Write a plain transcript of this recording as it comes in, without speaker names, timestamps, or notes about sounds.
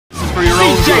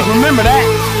3-year-old. DJ, remember that?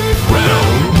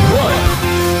 Round 1.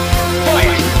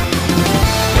 Fight!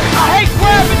 I hate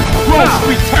grabbing. Roll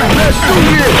street turn. Let's do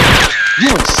here. You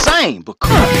insane, but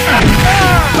cool. Get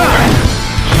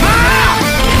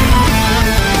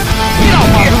off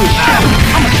my hood.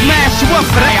 I'ma smash you up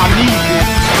for that. I need this.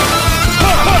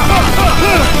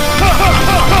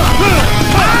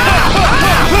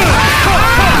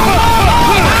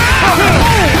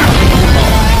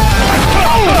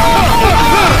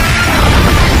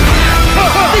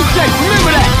 DJ,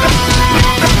 remember that?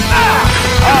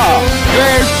 Oh,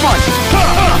 very funny.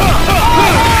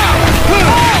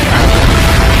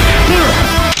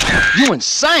 You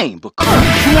insane, but cool. You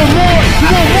want more? You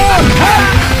want more?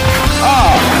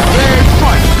 Oh, very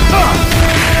funny.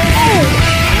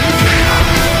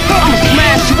 I'ma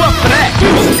smash you up for that.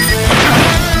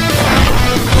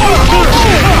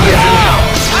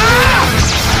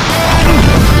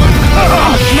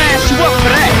 I'ma smash you up for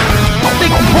that. I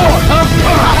think I'm bored, huh?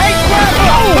 I hate crap.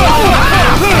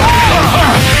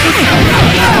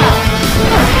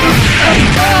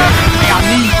 Hey, I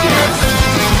need this.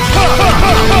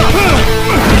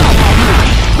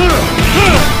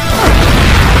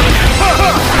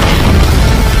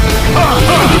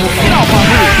 Get off my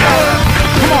hood.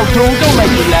 Come on, dude, don't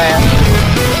make me laugh.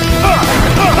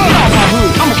 Get off my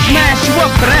hood. I'ma smash you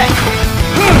up for that.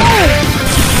 Get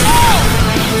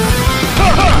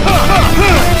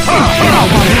off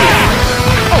my hood.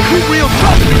 Oh, you real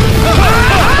tough.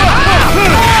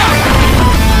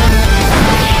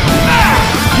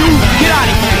 You get out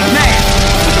of here now.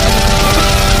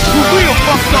 You real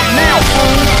fucked up now,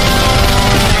 fool.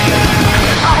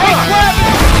 I hate grabbing.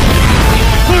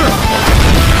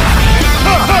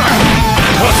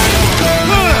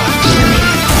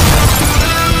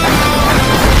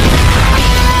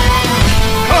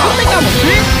 You think I'm a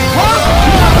bitch?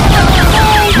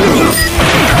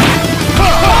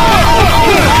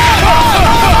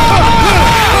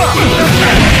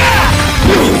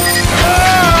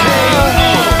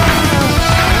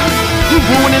 You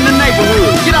ruining the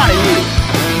neighborhood. Get out of here.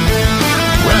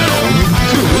 Round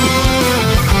 2.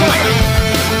 Fight!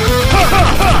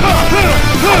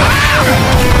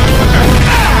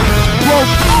 Bro,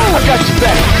 I got your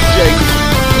back, Jay.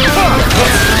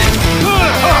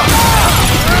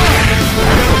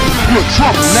 You in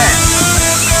trouble now.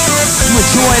 You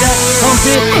enjoy that, huh,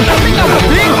 bitch? I think I'm a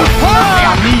bitch. Hey,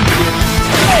 I need this.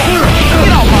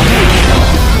 Get off my head.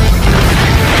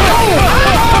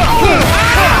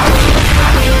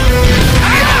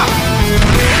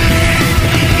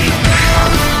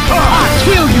 I'll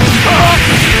kill you, fuck.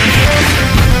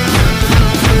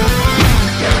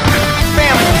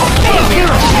 Family, get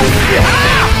off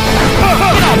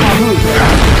my hood.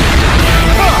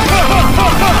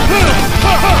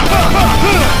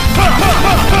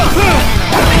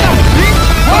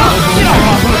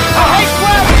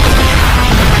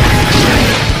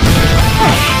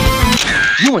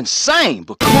 You insane,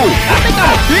 but cool. I think I'm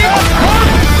a bitch.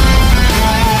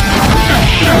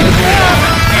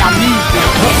 Hey, I need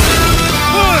this.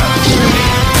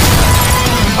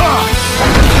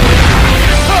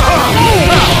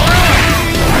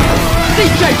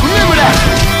 DJ, remember that.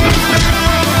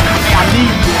 Hey, I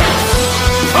need this.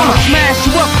 I'ma smash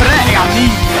you up for that. Hey, I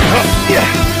need this.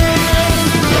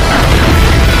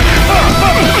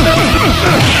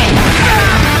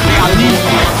 Hey, I need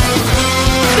this.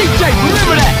 DJ,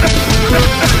 remember that!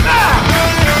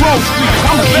 Grove Street,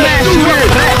 I'ma smash you up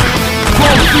for that!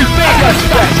 Grove Street, fans, got you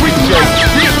back,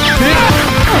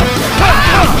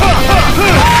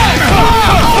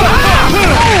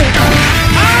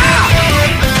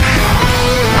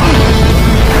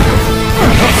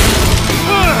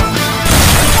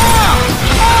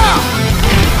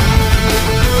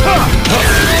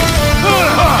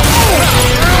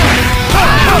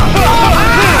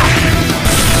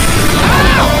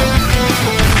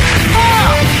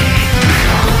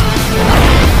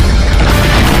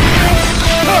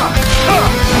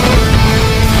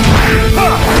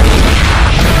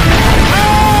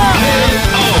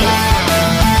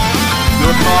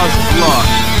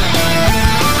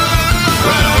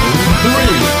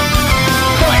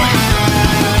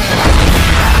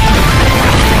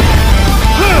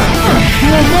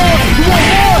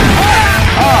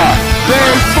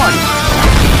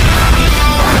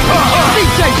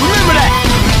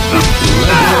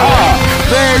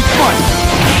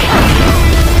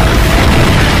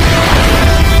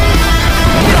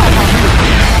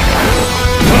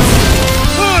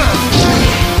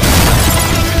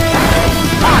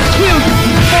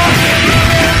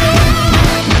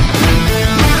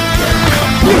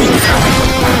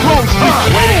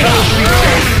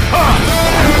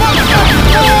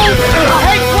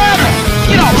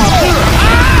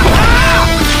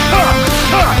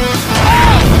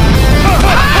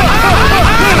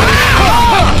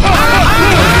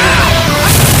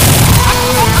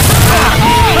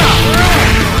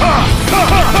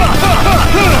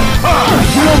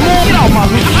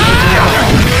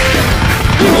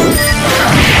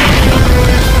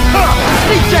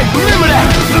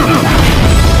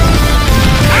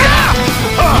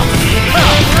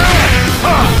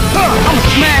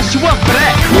 smash you up for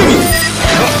that.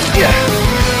 Yeah.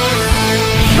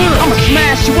 I'ma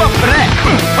smash you up for that.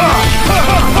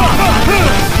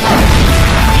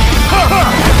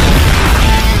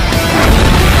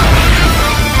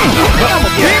 I'm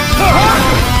a bitch, huh?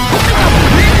 I'm a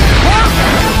bitch, huh?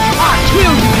 I'll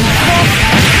kill you, huh?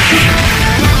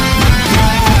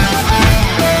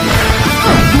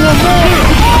 You want more?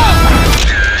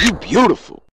 You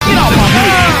beautiful. Get off my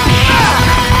head.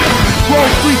 Roll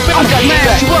 350, I'ma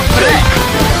smash you up for that.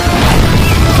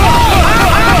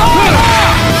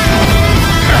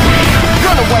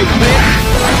 Run away, bitch.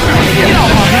 Get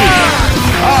off my head.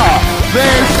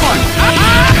 Man,